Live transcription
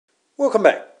Welcome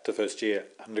back to first year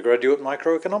undergraduate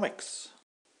microeconomics.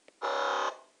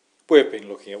 We've been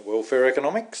looking at welfare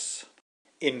economics.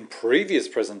 In previous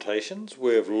presentations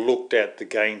we've looked at the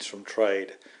gains from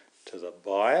trade to the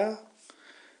buyer.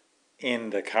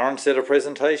 In the current set of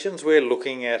presentations we're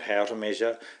looking at how to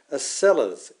measure a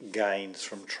seller's gains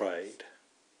from trade.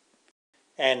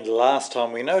 And last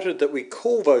time we noted that we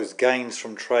call those gains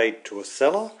from trade to a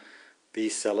seller the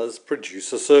seller's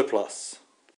producer surplus.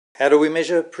 How do we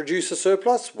measure producer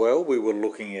surplus? Well, we were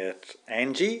looking at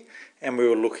Angie and we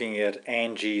were looking at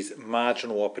Angie's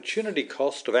marginal opportunity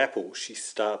cost of apples. She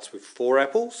starts with 4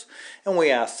 apples and we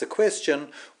asked the question,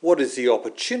 what is the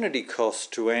opportunity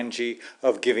cost to Angie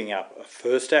of giving up a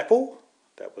first apple?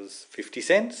 That was 50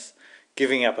 cents.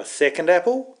 Giving up a second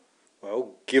apple?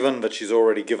 Well, given that she's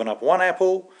already given up 1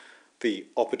 apple, the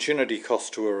opportunity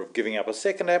cost to her of giving up a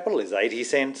second apple is 80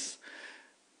 cents.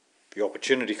 The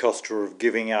opportunity cost to her of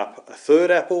giving up a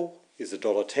third apple is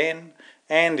 $1.10,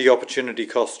 and the opportunity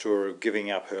cost to her of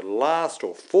giving up her last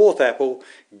or fourth apple,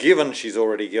 given she's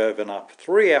already given up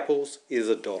 3 apples, is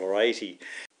 $1.80.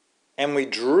 And we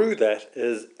drew that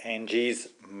as Angie's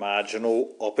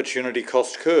marginal opportunity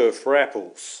cost curve for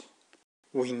apples.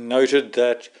 We noted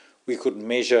that we could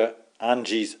measure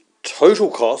Angie's total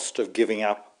cost of giving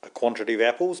up a quantity of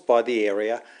apples by the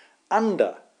area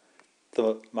under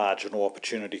the marginal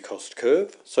opportunity cost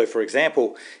curve. So for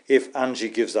example, if Angie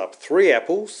gives up 3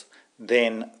 apples,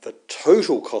 then the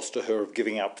total cost to her of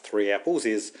giving up 3 apples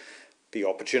is the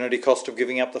opportunity cost of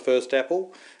giving up the first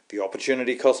apple, the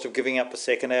opportunity cost of giving up the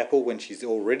second apple when she's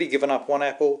already given up 1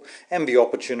 apple, and the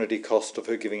opportunity cost of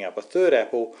her giving up a third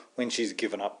apple when she's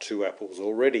given up 2 apples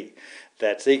already.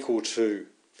 That's equal to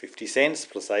 50 cents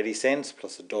plus 80 cents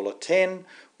plus $1.10,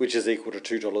 which is equal to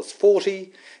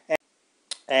 $2.40.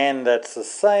 And that's the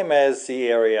same as the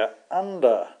area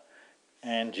under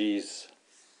Angie's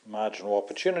marginal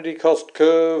opportunity cost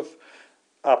curve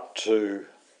up to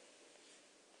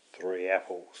 3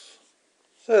 apples.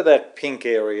 So that pink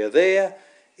area there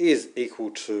is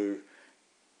equal to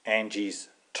Angie's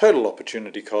total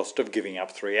opportunity cost of giving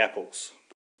up 3 apples.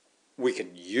 We can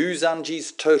use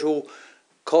Angie's total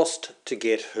cost to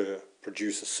get her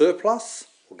producer surplus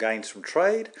or gains from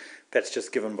trade. That's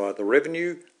just given by the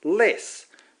revenue less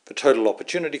the total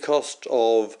opportunity cost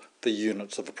of the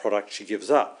units of the product she gives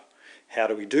up. How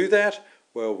do we do that?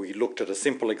 Well, we looked at a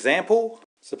simple example.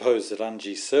 Suppose that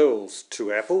Angie sells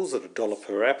 2 apples at $1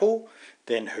 per apple,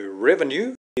 then her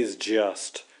revenue is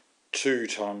just 2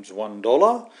 times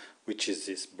 $1, which is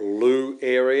this blue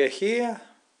area here.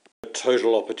 The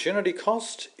total opportunity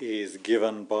cost is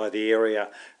given by the area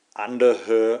under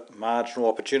her marginal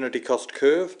opportunity cost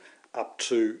curve up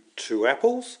to 2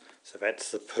 apples. So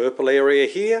that's the purple area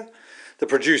here. The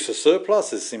producer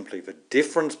surplus is simply the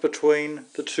difference between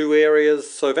the 2 areas.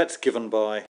 So that's given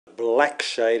by the black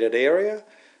shaded area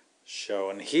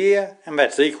shown here, and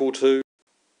that's equal to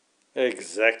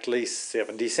exactly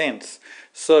 70 cents.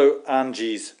 So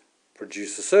Angie's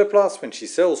producer surplus when she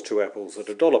sells 2 apples at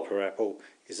 $1 per apple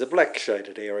is the black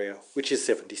shaded area, which is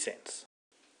 70 cents.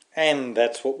 And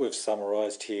that's what we've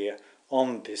summarised here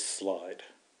on this slide.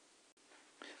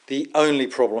 The only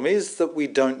problem is that we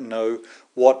don't know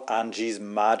what Angie's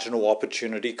marginal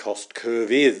opportunity cost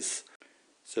curve is.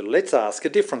 So let's ask a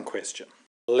different question.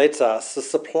 Let's ask the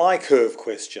supply curve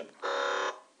question.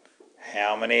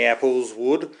 How many apples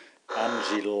would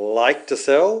Angie like to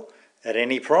sell at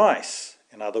any price?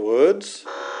 In other words,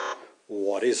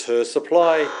 what is her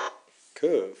supply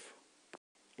curve?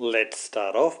 Let's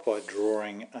start off by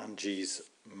drawing Angie's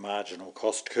marginal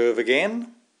cost curve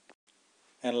again.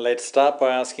 And let's start by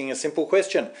asking a simple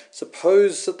question.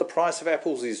 Suppose that the price of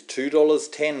apples is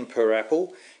 $2.10 per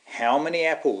apple. How many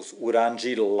apples would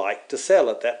Angie like to sell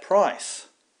at that price?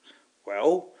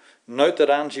 Well, note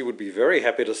that Angie would be very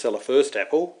happy to sell a first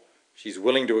apple. She's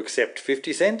willing to accept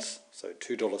 50 cents, so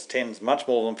 $2.10 is much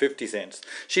more than 50 cents.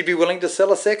 She'd be willing to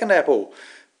sell a second apple.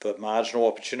 The marginal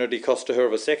opportunity cost to her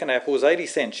of a second apple is 80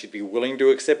 cents. She'd be willing to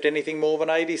accept anything more than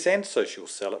 80 cents, so she'll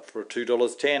sell it for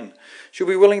 $2.10. She'll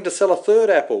be willing to sell a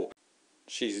third apple.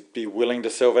 She'd be willing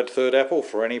to sell that third apple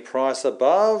for any price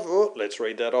above, let's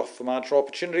read that off the marginal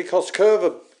opportunity cost curve,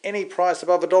 of any price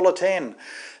above $1.10.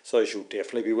 So she'll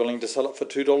definitely be willing to sell it for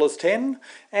 $2.10.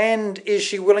 And is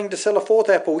she willing to sell a fourth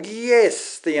apple?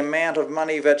 Yes, the amount of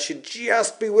money that she'd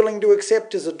just be willing to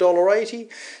accept is $1.80.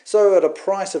 So at a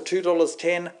price of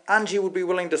 $2.10, Angie would be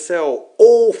willing to sell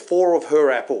all 4 of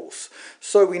her apples.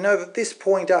 So we know that this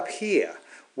point up here,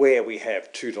 where we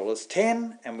have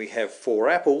 $2.10 and we have 4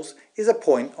 apples, is a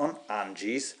point on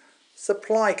Angie's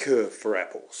supply curve for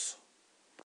apples.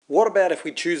 What about if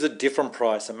we choose a different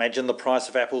price? Imagine the price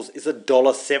of apples is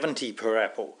 $1.70 per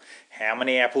apple. How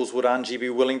many apples would Angie be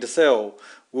willing to sell?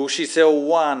 Will she sell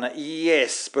one?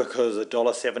 Yes, because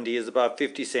 $1.70 is above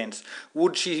 50 cents.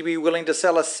 Would she be willing to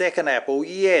sell a second apple?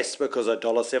 Yes, because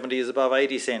 $1.70 is above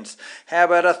 80 cents. How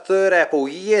about a third apple?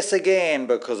 Yes again,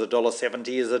 because $1.70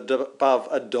 is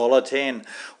above $1.10.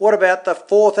 What about the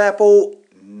fourth apple?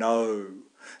 No.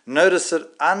 Notice that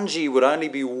Angie would only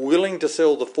be willing to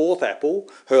sell the fourth apple,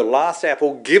 her last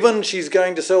apple, given she's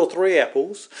going to sell 3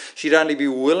 apples. She'd only be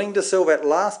willing to sell that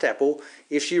last apple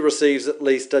if she receives at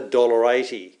least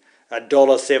 $1.80.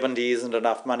 $1.70 isn't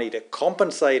enough money to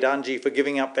compensate Angie for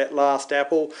giving up that last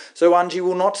apple, so Angie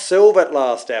will not sell that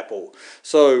last apple.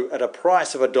 So at a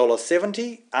price of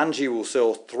 $1.70, Angie will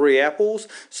sell 3 apples,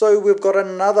 so we've got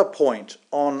another point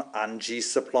on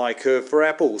Angie's supply curve for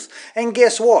apples. And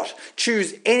guess what?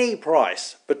 Choose any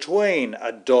price between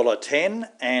 $1.10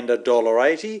 and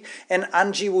 $1.80, and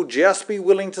Angie will just be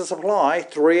willing to supply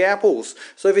 3 apples.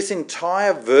 So this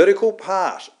entire vertical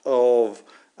part of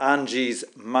Angie's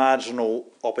marginal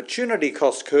opportunity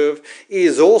cost curve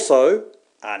is also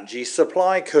Angie's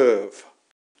supply curve.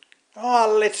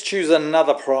 Let's choose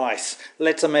another price.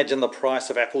 Let's imagine the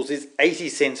price of apples is 80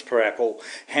 cents per apple.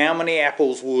 How many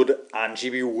apples would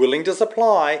Angie be willing to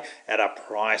supply at a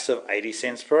price of 80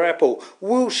 cents per apple?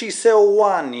 Will she sell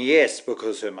one? Yes,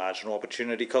 because her marginal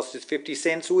opportunity cost is 50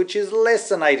 cents, which is less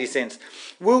than 80 cents.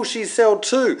 Will she sell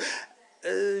 2?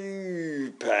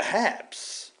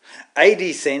 Perhaps.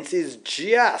 80 cents is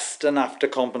just enough to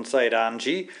compensate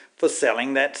Angie for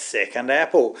selling that second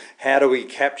apple. How do we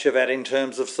capture that in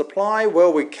terms of supply?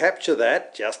 Well, we capture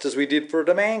that, just as we did for a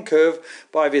demand curve,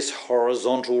 by this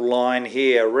horizontal line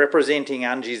here, representing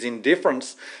Angie's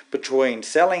indifference between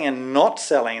selling and not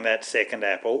selling that second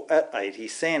apple at 80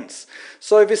 cents.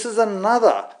 So this is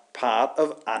another part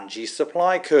of Angie's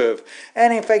supply curve.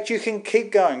 And in fact, you can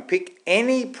keep going. Pick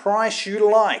any price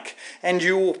you like, and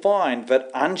you will find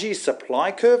that Angie's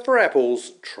supply curve for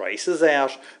apples traces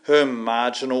out her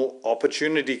marginal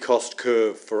opportunity cost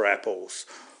curve for apples,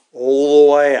 all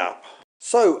the way up.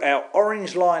 So our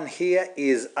orange line here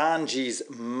is Angie's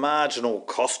marginal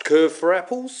cost curve for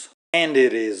apples, and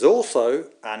it is also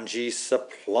Angie's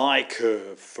supply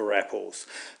curve for apples.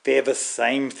 They're the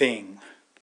same thing.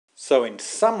 So in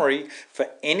summary, for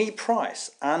any price,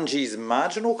 Angie's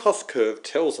marginal cost curve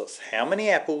tells us how many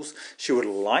apples she would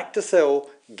like to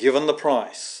sell given the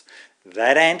price.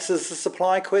 That answers the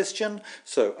supply question,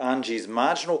 so Angie's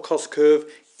marginal cost curve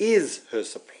is her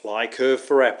supply curve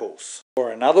for apples.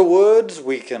 Or in other words,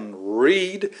 we can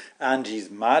read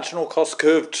Angie's marginal cost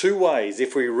curve 2 ways.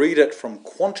 If we read it from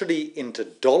quantity into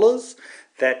dollars,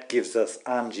 that gives us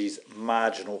Angie's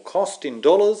marginal cost in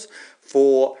dollars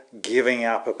for giving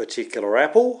up a particular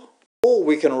apple. Or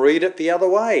we can read it the other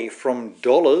way, from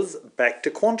dollars back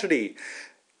to quantity.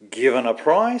 Given a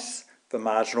price, the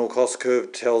marginal cost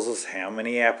curve tells us how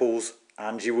many apples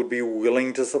Angie would be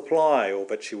willing to supply or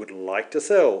that she would like to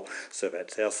sell. So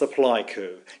that's our supply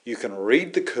curve. You can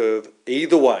read the curve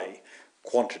either way,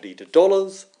 quantity to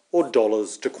dollars or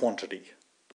dollars to quantity.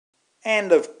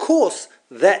 And of course,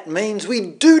 that means we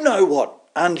do know what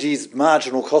Angie's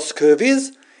marginal cost curve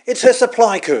is. It's her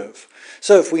supply curve.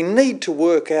 So if we need to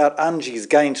work out Angie's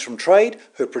gains from trade,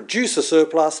 her producer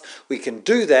surplus, we can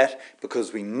do that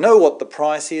because we know what the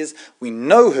price is, we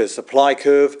know her supply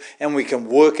curve, and we can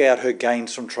work out her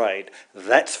gains from trade.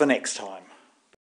 That's for next time.